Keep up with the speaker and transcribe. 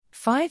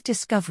5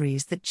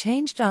 discoveries that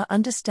changed our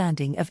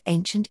understanding of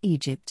ancient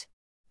Egypt.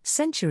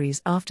 Centuries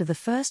after the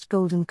first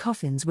golden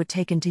coffins were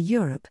taken to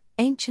Europe,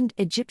 ancient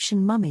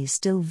Egyptian mummies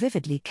still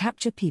vividly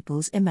capture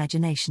people's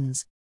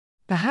imaginations.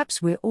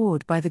 Perhaps we're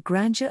awed by the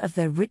grandeur of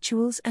their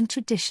rituals and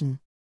tradition.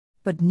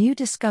 But new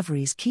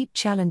discoveries keep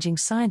challenging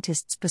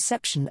scientists'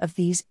 perception of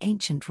these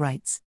ancient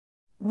rites.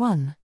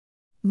 1.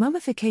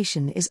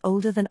 Mummification is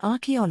older than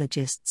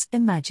archaeologists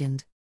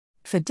imagined.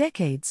 For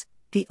decades,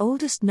 the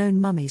oldest known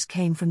mummies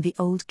came from the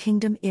Old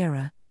Kingdom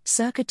era,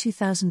 circa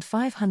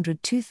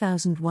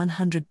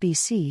 2500–2100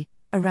 BC,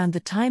 around the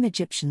time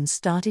Egyptians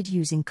started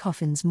using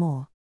coffins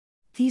more.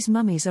 These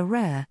mummies are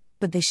rare,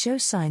 but they show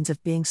signs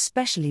of being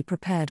specially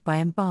prepared by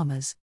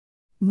embalmers.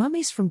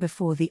 Mummies from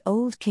before the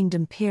Old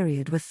Kingdom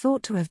period were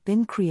thought to have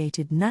been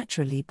created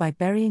naturally by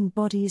burying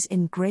bodies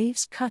in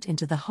graves cut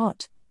into the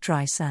hot,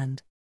 dry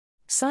sand.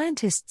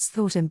 Scientists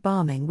thought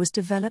embalming was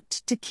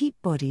developed to keep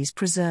bodies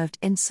preserved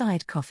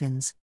inside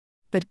coffins.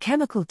 But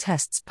chemical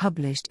tests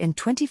published in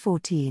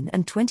 2014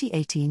 and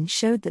 2018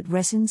 showed that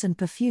resins and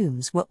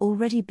perfumes were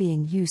already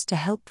being used to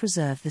help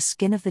preserve the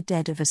skin of the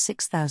dead over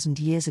 6,000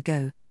 years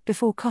ago,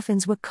 before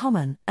coffins were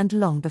common and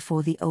long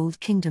before the Old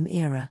Kingdom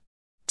era.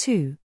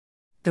 2.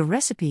 The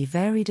recipe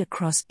varied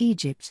across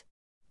Egypt.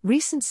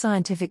 Recent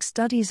scientific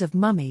studies of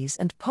mummies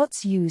and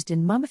pots used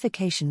in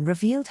mummification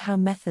revealed how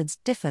methods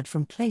differed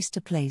from place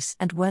to place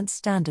and weren't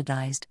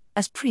standardized,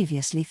 as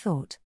previously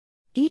thought.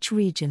 Each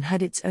region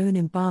had its own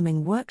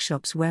embalming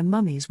workshops where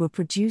mummies were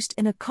produced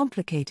in a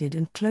complicated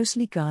and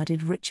closely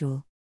guarded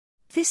ritual.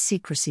 This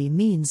secrecy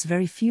means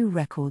very few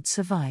records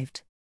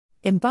survived.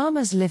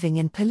 Embalmers living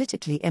in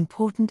politically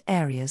important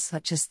areas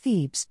such as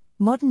Thebes,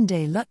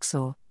 modern-day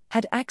Luxor,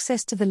 had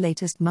access to the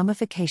latest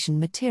mummification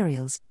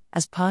materials,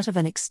 as part of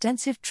an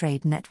extensive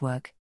trade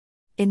network.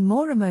 In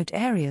more remote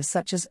areas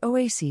such as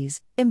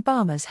oases,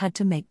 embalmers had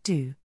to make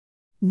do.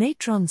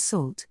 Natron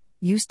salt,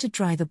 used to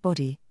dry the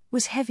body,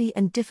 was heavy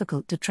and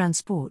difficult to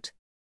transport.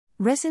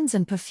 Resins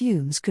and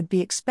perfumes could be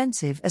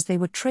expensive as they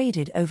were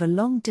traded over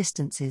long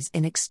distances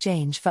in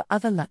exchange for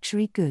other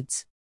luxury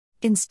goods.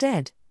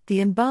 Instead, the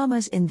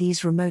embalmers in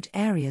these remote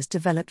areas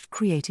developed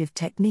creative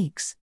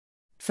techniques.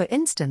 For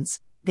instance,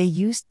 they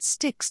used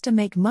sticks to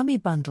make mummy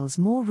bundles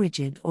more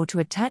rigid or to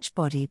attach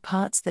body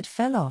parts that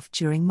fell off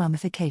during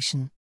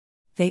mummification.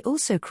 They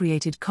also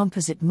created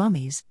composite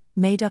mummies,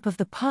 made up of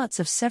the parts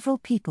of several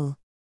people.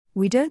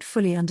 We don't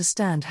fully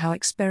understand how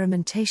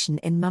experimentation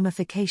in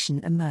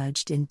mummification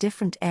emerged in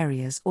different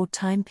areas or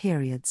time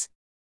periods.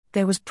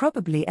 There was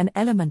probably an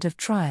element of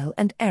trial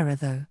and error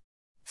though.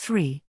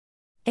 3.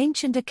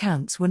 Ancient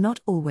accounts were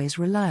not always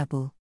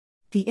reliable.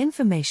 The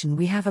information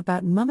we have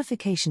about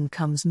mummification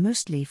comes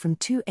mostly from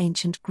 2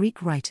 ancient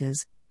Greek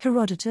writers,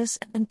 Herodotus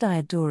and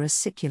Diodorus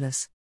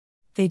Siculus.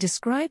 They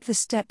describe the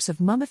steps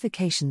of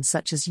mummification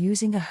such as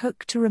using a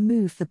hook to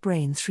remove the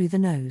brain through the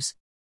nose.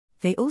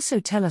 They also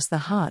tell us the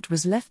heart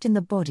was left in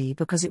the body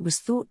because it was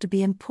thought to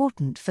be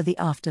important for the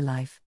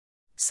afterlife.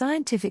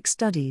 Scientific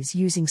studies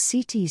using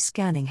CT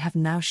scanning have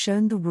now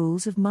shown the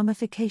rules of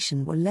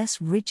mummification were less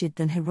rigid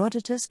than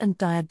Herodotus and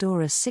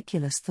Diodorus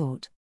Siculus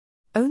thought.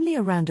 Only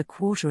around a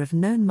quarter of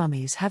known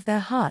mummies have their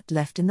heart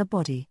left in the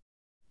body.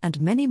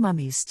 And many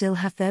mummies still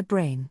have their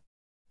brain.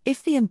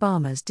 If the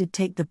embalmers did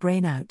take the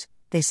brain out,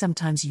 they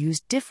sometimes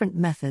used different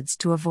methods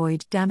to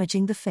avoid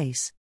damaging the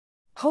face.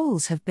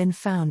 Holes have been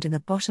found in the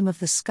bottom of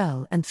the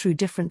skull and through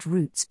different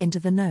routes into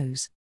the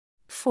nose.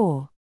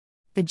 4.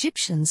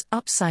 Egyptians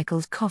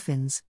upcycled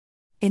coffins.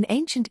 In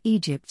ancient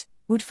Egypt,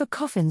 wood for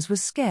coffins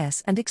was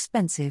scarce and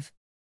expensive.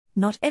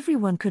 Not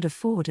everyone could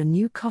afford a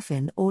new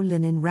coffin or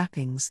linen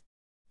wrappings.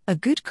 A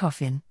good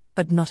coffin,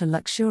 but not a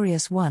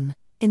luxurious one,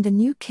 in the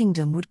New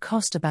Kingdom would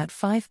cost about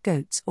 5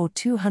 goats or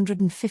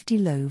 250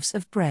 loaves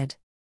of bread.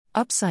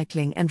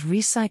 Upcycling and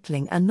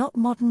recycling are not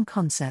modern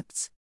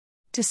concepts.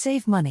 To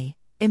save money,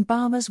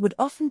 embalmers would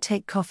often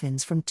take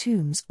coffins from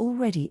tombs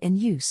already in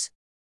use.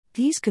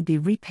 These could be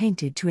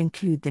repainted to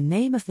include the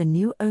name of the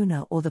new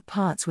owner, or the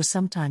parts were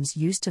sometimes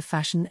used to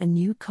fashion a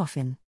new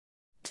coffin.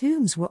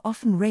 Tombs were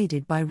often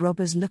raided by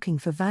robbers looking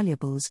for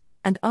valuables,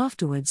 and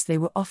afterwards they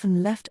were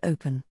often left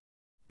open.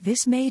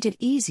 This made it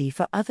easy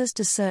for others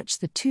to search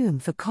the tomb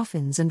for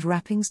coffins and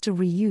wrappings to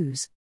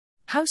reuse.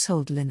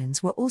 Household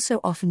linens were also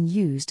often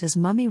used as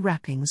mummy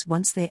wrappings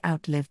once they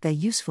outlived their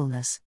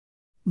usefulness.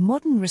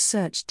 Modern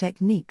research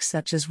techniques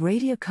such as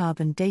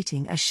radiocarbon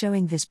dating are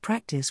showing this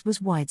practice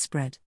was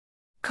widespread.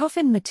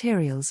 Coffin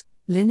materials,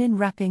 linen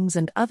wrappings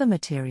and other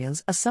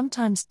materials are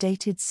sometimes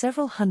dated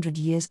several hundred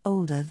years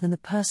older than the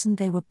person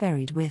they were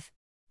buried with.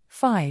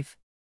 5.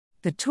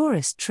 The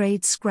tourist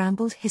trade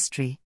scrambled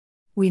history.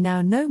 We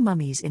now know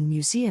mummies in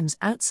museums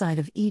outside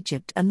of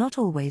Egypt are not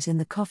always in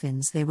the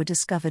coffins they were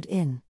discovered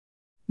in.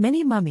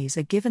 Many mummies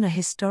are given a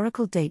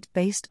historical date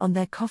based on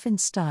their coffin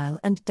style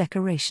and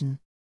decoration.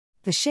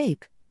 The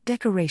shape,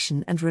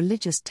 decoration and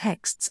religious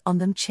texts on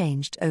them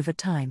changed over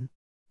time.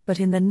 But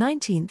in the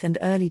 19th and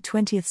early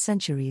 20th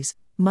centuries,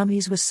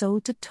 mummies were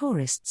sold to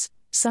tourists,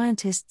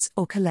 scientists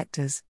or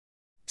collectors.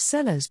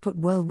 Sellers put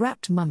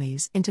well-wrapped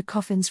mummies into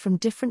coffins from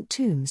different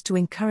tombs to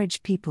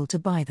encourage people to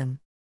buy them.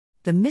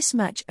 The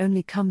mismatch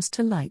only comes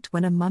to light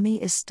when a mummy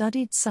is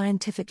studied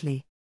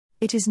scientifically.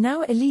 It is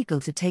now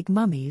illegal to take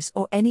mummies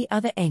or any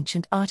other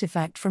ancient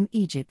artifact from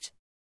Egypt.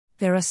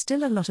 There are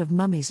still a lot of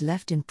mummies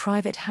left in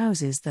private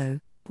houses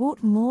though,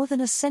 bought more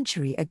than a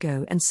century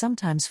ago and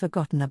sometimes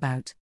forgotten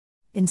about.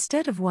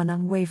 Instead of one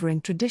unwavering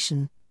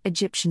tradition,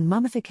 Egyptian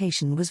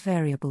mummification was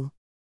variable.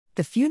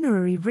 The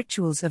funerary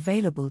rituals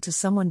available to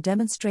someone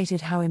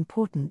demonstrated how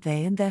important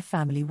they and their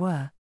family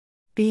were.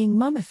 Being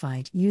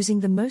mummified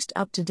using the most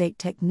up-to-date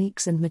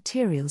techniques and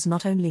materials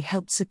not only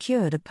helped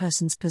secure a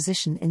person's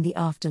position in the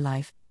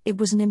afterlife, it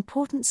was an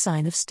important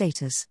sign of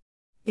status.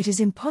 It is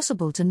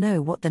impossible to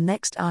know what the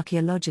next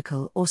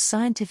archaeological or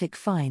scientific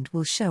find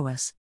will show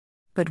us.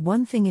 But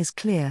one thing is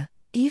clear,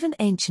 even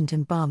ancient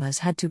embalmers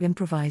had to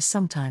improvise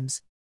sometimes.